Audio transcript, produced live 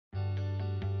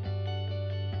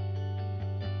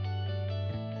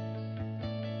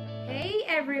Hey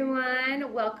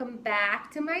everyone, welcome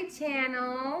back to my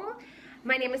channel.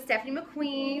 My name is Stephanie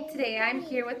McQueen. Today I'm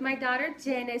here with my daughter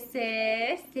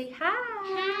Genesis. Say hi.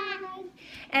 Hi.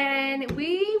 And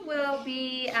we will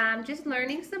be just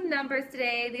learning some numbers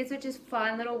today. These are just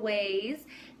fun little ways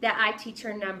that I teach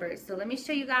her numbers. So let me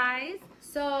show you guys.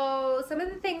 So some of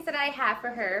the things that I have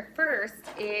for her first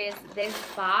is this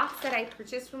box that I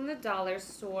purchased from the dollar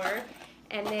store.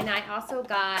 And then I also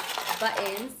got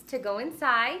buttons to go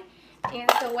inside.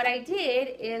 And so what I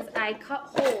did is I cut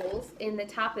holes in the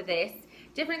top of this,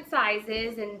 different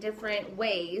sizes and different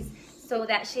ways, so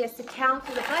that she has to count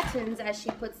the buttons as she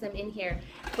puts them in here.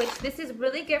 Which this is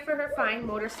really good for her fine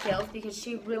motor skills because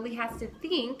she really has to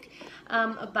think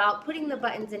about putting the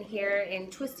buttons in here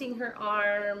and twisting her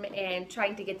arm and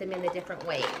trying to get them in the different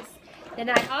ways. Then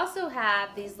I also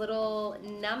have these little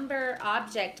number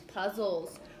object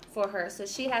puzzles for her. So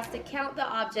she has to count the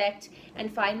object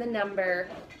and find the number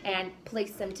and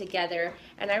place them together.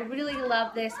 And I really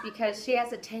love this because she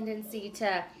has a tendency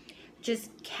to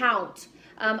just count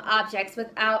objects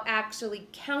without actually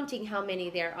counting how many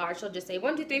there are. She'll just say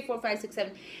 1, 2, 3, 4, 5, 6,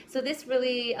 7. So this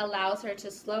really allows her to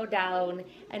slow down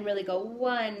and really go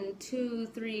 1, 2,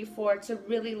 3, 4 to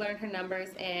really learn her numbers,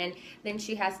 and then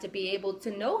she has to be able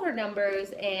to know her numbers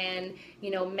and,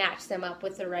 you know, match them up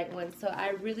with the right ones. So I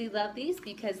really love these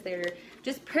because they're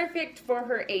just perfect for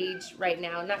her age right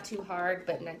now. Not too hard,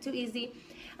 but not too easy.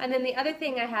 And then the other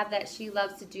thing I have that she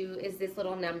loves to do is this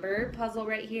little number puzzle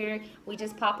right here. We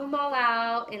just pop them all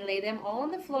out and lay them all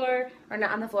on the floor, or not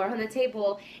on the floor, on the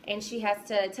table, and she has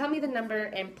to tell me the number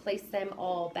and place them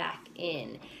all back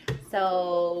in.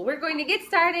 So we're going to get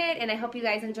started, and I hope you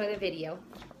guys enjoy the video.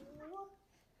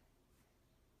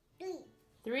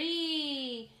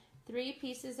 3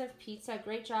 pieces of pizza.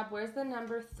 Great job. Where's the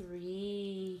number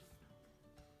 3?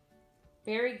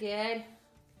 Very good.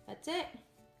 That's it.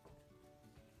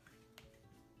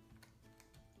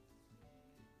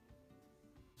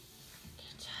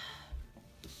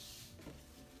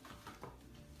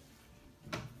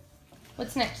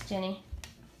 What's next, Jenny?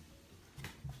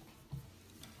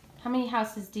 How many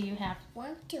houses do you have?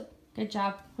 1, 2. Good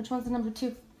job. Which one's the number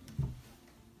 2?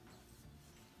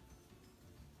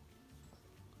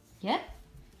 Yep.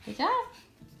 Good job.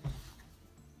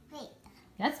 Wait.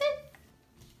 That's it.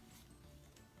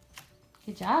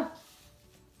 Good job.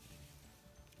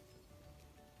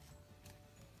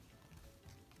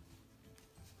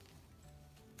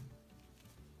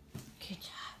 Good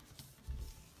job.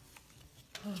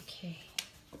 Okay.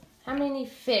 How many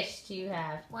fish do you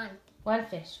have? 1. 1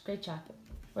 fish. Great job.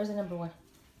 Where's the number 1?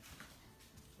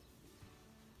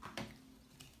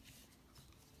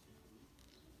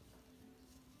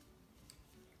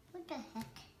 What the heck?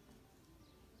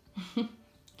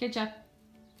 Good job.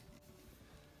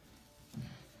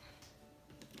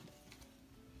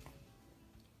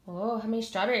 Oh, how many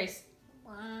strawberries?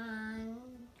 1,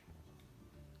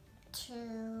 2,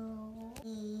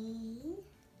 3,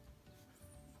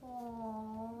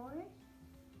 4,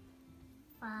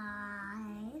 5,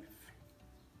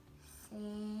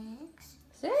 6,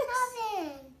 6.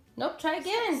 7. Nope, try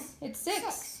again. It's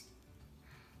 6.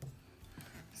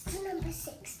 It's the number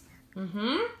 6.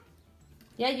 Mm-hmm.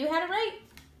 Yeah, you had it right.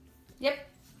 Yep.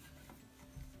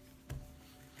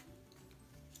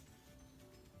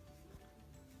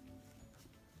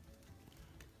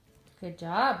 Good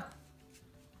job.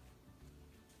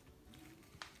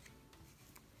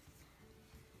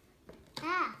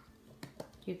 Ah.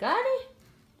 You got it.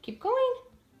 Keep going.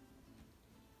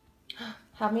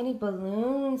 How many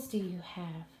balloons do you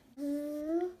have?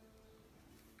 1,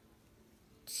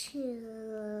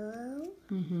 2,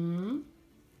 Mm-hmm.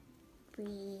 3,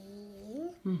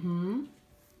 Mm-hmm.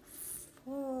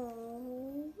 4,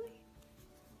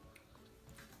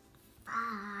 5,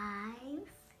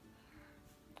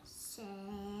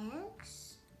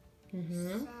 6,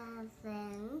 Mm-hmm.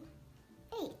 7,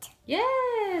 8.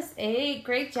 Yes, 8.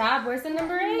 Great job. Where's the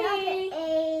number 8? Number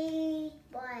 8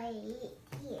 right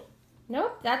here.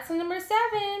 Nope, that's the number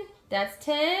 7. That's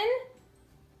 10.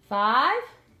 5.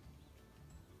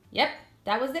 Yep,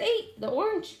 that was the 8, the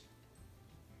orange.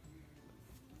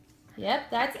 Yep,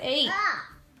 that's 8.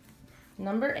 Ah.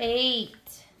 Number 8.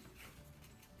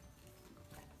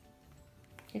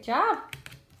 Good job.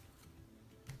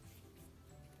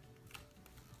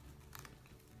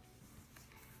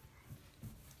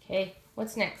 Okay,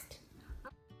 what's next?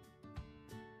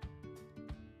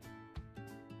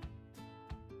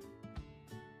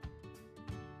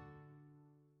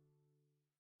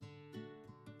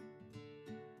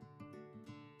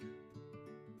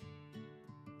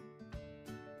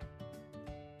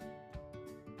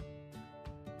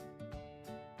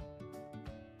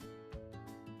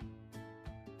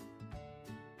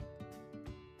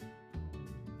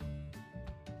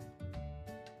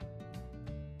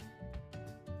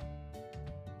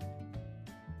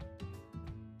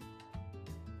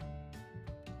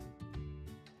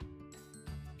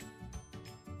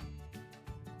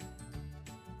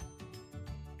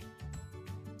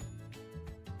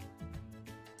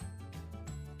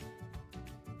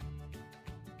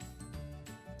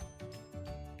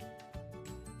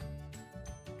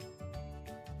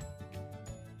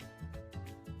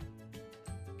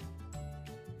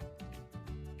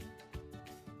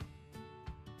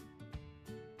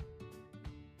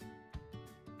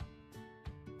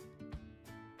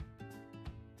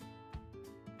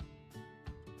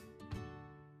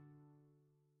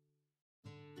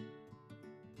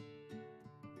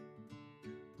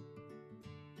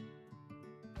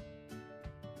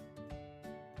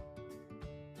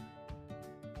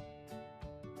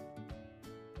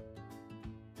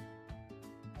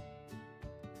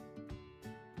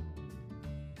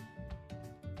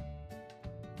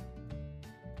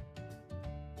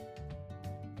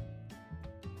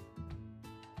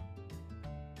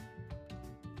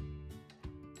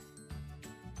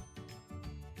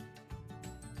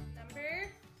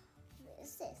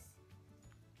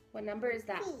 What number is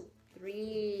that?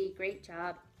 3. Great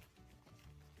job.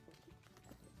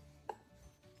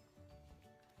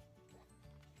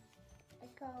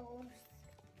 It goes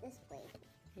this way.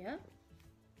 Yeah.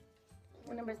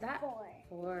 What number is that? 4.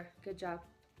 4. Good job.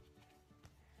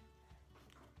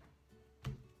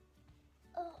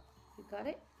 Oh. You got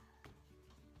it?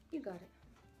 You got it.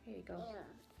 Here you go.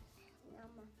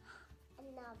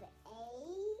 Another 8.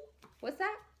 What's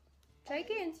that? Try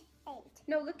again. 8.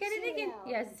 No, look at it again. 0.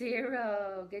 Yeah,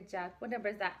 0. Good job. What number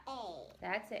is that? 8.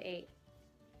 That's an 8.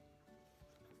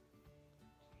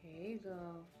 Here you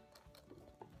go.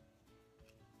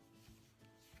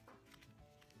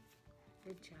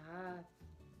 Good job.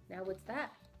 Now what's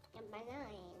that? Number 9.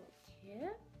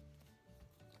 Yeah.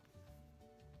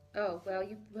 Oh, well,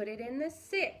 you put it in the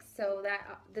 6. So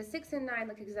that the 6 and 9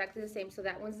 look exactly the same. So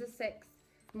that one's the 6.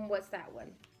 And what's that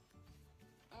one?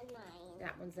 A 9.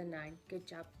 That one's a 9. Good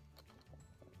job.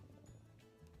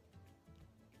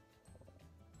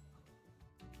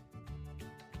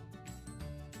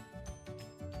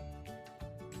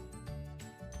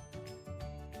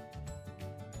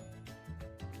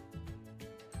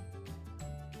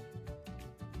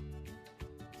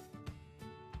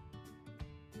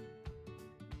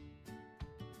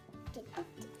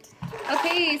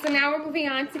 Okay, so now we're moving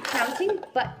on to counting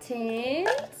buttons.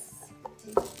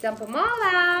 Just dump them all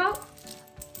out.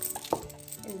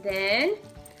 And then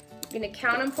you're gonna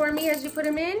count them for me as you put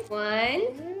them in. 1,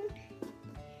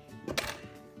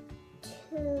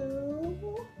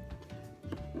 2,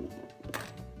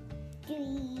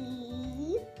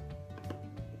 3,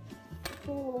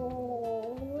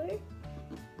 4,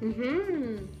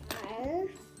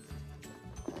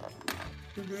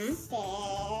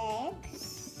 5,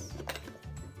 6,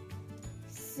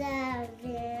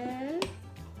 7,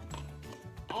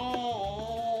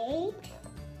 8,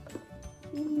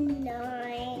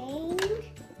 9,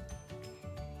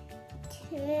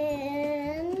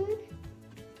 10,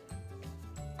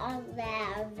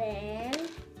 11,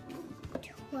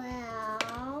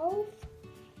 12,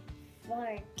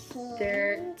 14,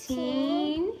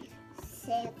 13,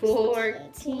 16,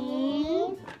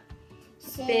 14,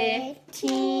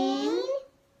 15,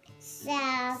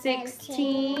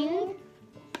 16,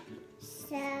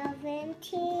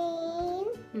 17,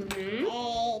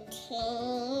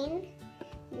 18,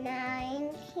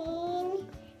 19,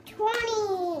 20.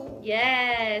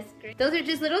 Yes, great. Those are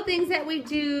just little things that we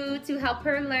do to help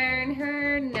her learn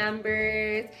her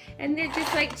numbers. And they're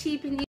just like cheap and